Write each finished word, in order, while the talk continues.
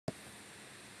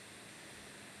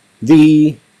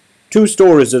The two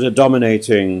stories that are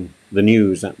dominating the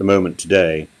news at the moment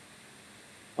today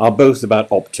are both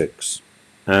about optics,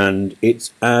 and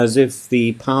it's as if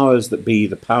the powers that be,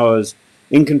 the powers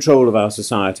in control of our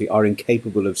society, are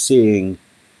incapable of seeing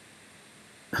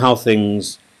how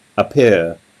things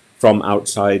appear from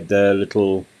outside their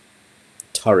little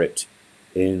turret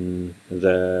in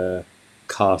their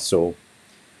castle.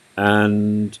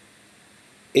 And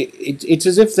it's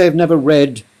as if they've never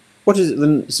read, what is it, the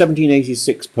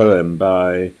 1786 poem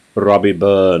by Robbie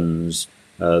Burns,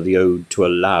 The Ode to a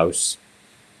Louse.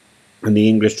 And the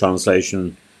English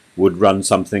translation would run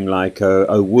something like,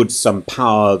 "Oh, would some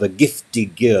power the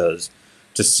giftie gears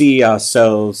to see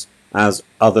ourselves as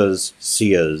others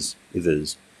see us,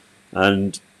 ithers."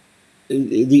 And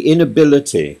the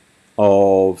inability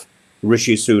of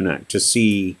Rishi Sunak to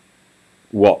see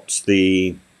what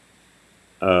the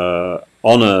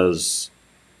honours,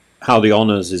 how the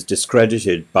honours is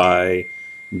discredited by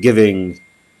giving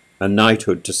a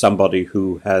knighthood to somebody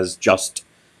who has just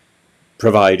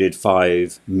provided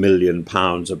 £5 million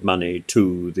of money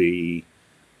to the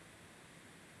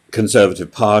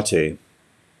Conservative Party.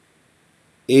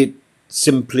 It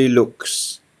simply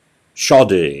looks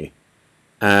shoddy,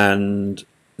 and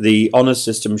the honour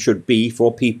system should be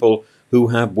for people who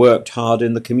have worked hard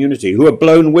in the community, who have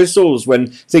blown whistles when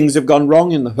things have gone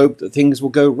wrong in the hope that things will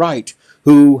go right,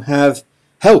 who have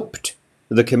helped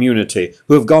the community,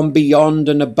 who have gone beyond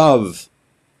and above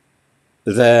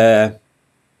their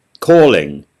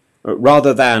calling,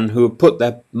 rather than who have put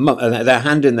their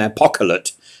hand in their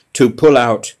pocket to pull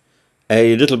out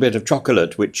a little bit of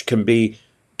chocolate which can be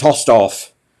tossed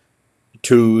off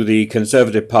to the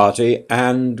Conservative Party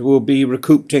and will be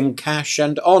recouped in cash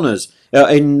and honours,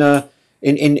 in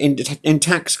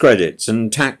tax credits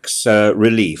and tax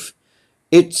relief.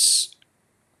 It's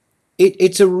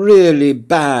a really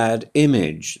bad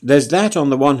image. There's that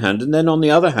on the one hand, and then on the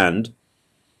other hand,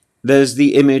 there's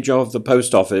the image of the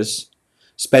post office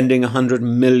spending £100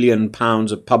 million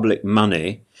of public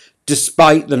money,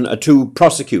 despite to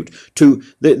prosecute,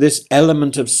 this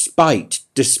element of spite,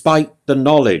 despite the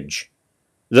knowledge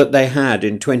that they had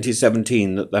in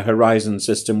 2017 that the Horizon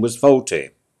system was faulty.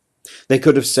 They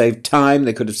could have saved time,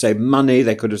 they could have saved money,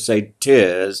 they could have saved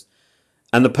tears,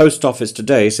 and the post office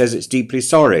today says it's deeply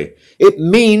sorry. It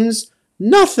means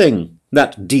nothing,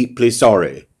 that deeply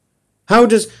sorry.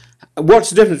 What's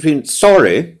the difference between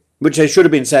sorry, which they should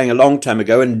have been saying a long time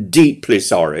ago, and deeply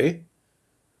sorry?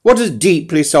 What does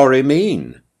deeply sorry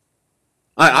mean?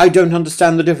 I don't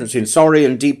understand the difference between sorry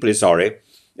and deeply sorry.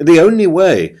 The only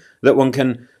way that one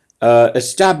can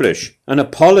establish an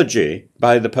apology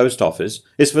by the post office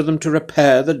is for them to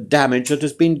repair the damage that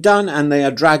has been done, and they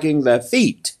are dragging their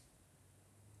feet.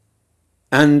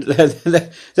 And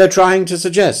they're trying to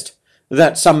suggest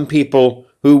that some people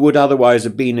who would otherwise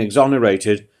have been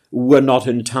exonerated were not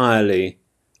entirely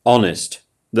honest,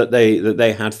 that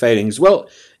they had failings. Well,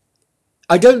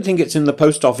 I don't think it's in the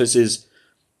post office's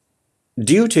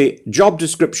duty, job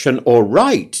description, or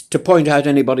right to point out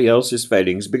anybody else's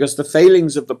failings, because the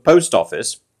failings of the post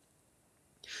office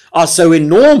are so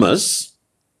enormous.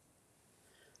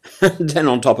 And then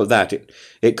on top of that,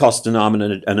 it cost an arm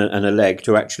and a leg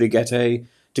to actually get a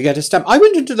stamp. I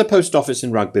went into the post office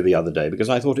in Rugby the other day because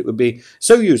I thought it would be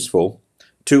so useful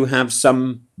to have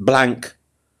some blank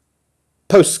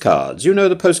postcards. You know,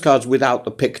 the postcards without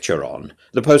the picture on.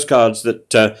 The postcards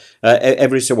that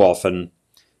every so often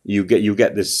you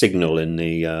get this signal in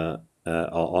the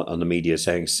on the media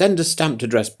saying, "Send a stamped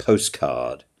address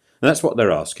postcard." And that's what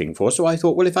they're asking for. So I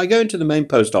thought, well, if I go into the main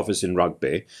post office in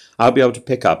Rugby, I'll be able to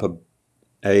pick up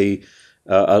a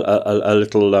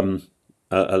little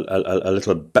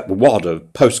wad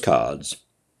of postcards.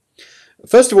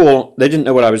 First of all, they didn't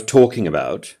know what I was talking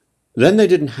about. Then they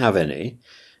didn't have any.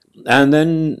 And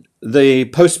then the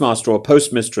postmaster or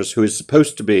postmistress, who is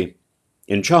supposed to be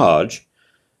in charge,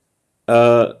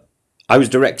 I was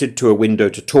directed to a window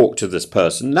to talk to this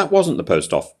person. That wasn't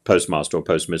the postmaster or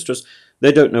postmistress.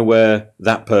 They don't know where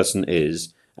that person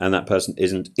is, and that person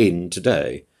isn't in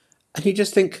today. And you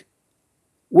just think,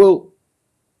 well,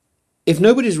 if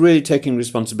nobody's really taking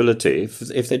responsibility,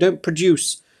 if they don't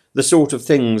produce the sort of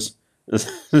things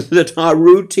that are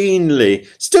routinely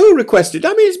still requested,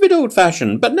 I mean, it's a bit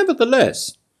old-fashioned, but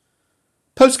nevertheless,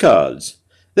 postcards,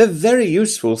 they're very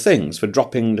useful things for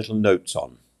dropping little notes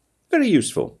on. Very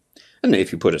useful. And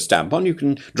if you put a stamp on, you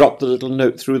can drop the little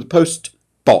note through the post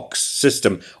box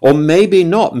system. Or maybe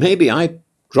not. Maybe I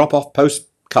drop off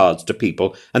postcards to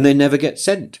people and they never get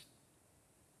sent.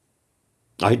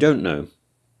 I don't know.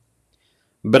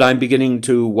 But I'm beginning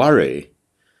to worry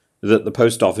that the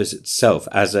post office itself,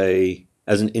 as a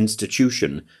as an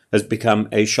institution has become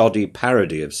a shoddy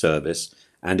parody of service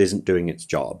and isn't doing its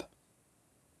job.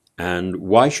 And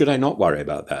why should I not worry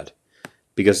about that?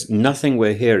 Because nothing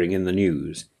we're hearing in the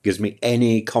news gives me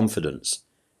any confidence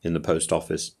in the post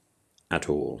office at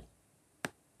all.